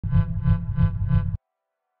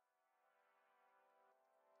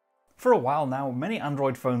For a while now, many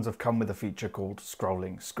Android phones have come with a feature called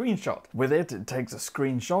Scrolling Screenshot. With it, it takes a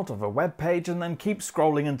screenshot of a web page and then keeps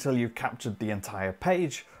scrolling until you've captured the entire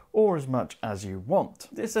page, or as much as you want.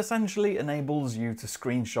 This essentially enables you to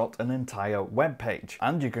screenshot an entire web page.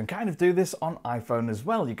 And you can kind of do this on iPhone as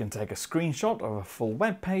well. You can take a screenshot of a full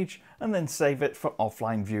web page and then save it for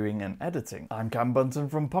offline viewing and editing. I'm Cam Bunton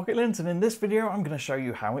from Pocket-lint, and in this video I'm going to show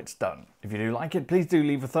you how it's done. If you do like it, please do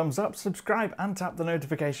leave a thumbs up, subscribe and tap the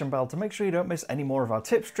notification bell to make sure you don't miss any more of our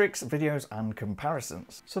tips, tricks, videos and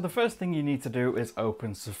comparisons. So the first thing you need to do is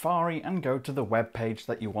open Safari and go to the web page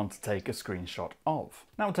that you want to take a screenshot of.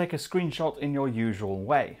 Now take a screenshot in your usual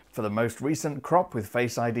way. For the most recent crop with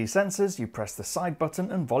Face ID sensors, you press the side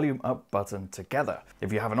button and volume up button together.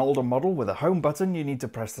 If you have an older model with a home button, you need to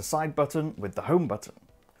press the side button with the home button.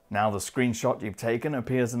 Now the screenshot you've taken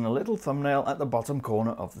appears in a little thumbnail at the bottom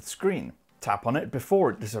corner of the screen. Tap on it before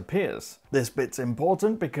it disappears. This bit's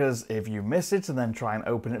important because if you miss it and then try and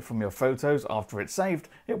open it from your photos after it's saved,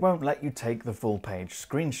 it won't let you take the full page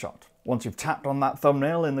screenshot. Once you've tapped on that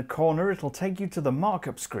thumbnail in the corner, it'll take you to the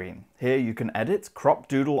markup screen. Here you can edit, crop,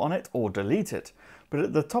 doodle on it or delete it. But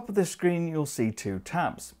at the top of this screen you'll see two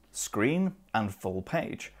tabs, Screen and Full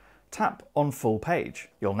Page. Tap on Full Page.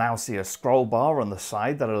 You'll now see a scroll bar on the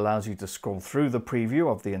side that allows you to scroll through the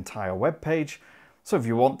preview of the entire web page. So if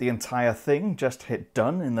you want the entire thing, just hit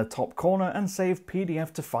Done in the top corner and save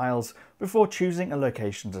PDF to files before choosing a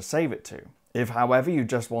location to save it to. If, however, you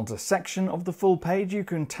just want a section of the full page, you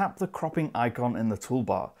can tap the cropping icon in the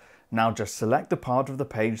toolbar. Now just select the part of the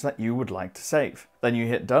page that you would like to save. Then you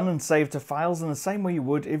hit Done and Save to Files in the same way you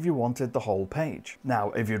would if you wanted the whole page.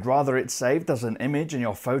 Now, if you'd rather it saved as an image in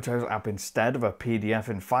your Photos app instead of a PDF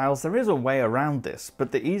in Files, there is a way around this,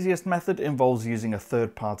 but the easiest method involves using a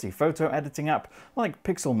third-party photo editing app, like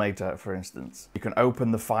Pixelmator for instance. You can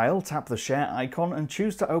open the file, tap the share icon and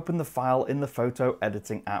choose to open the file in the photo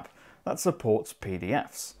editing app that supports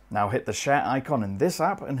PDFs. Now hit the share icon in this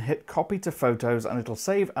app and hit copy to photos and it'll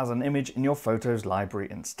save as an image in your photos library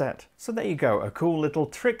instead. So there you go, a cool little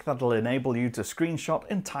trick that'll enable you to screenshot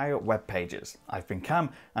entire web pages. I've been Cam,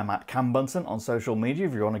 I'm at Cam Bunton on social media.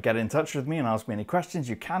 If you want to get in touch with me and ask me any questions,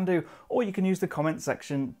 you can do, or you can use the comment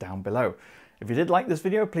section down below. If you did like this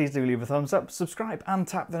video, please do leave a thumbs up, subscribe and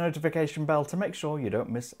tap the notification bell to make sure you don't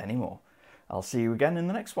miss any more. I'll see you again in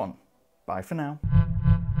the next one. Bye for now.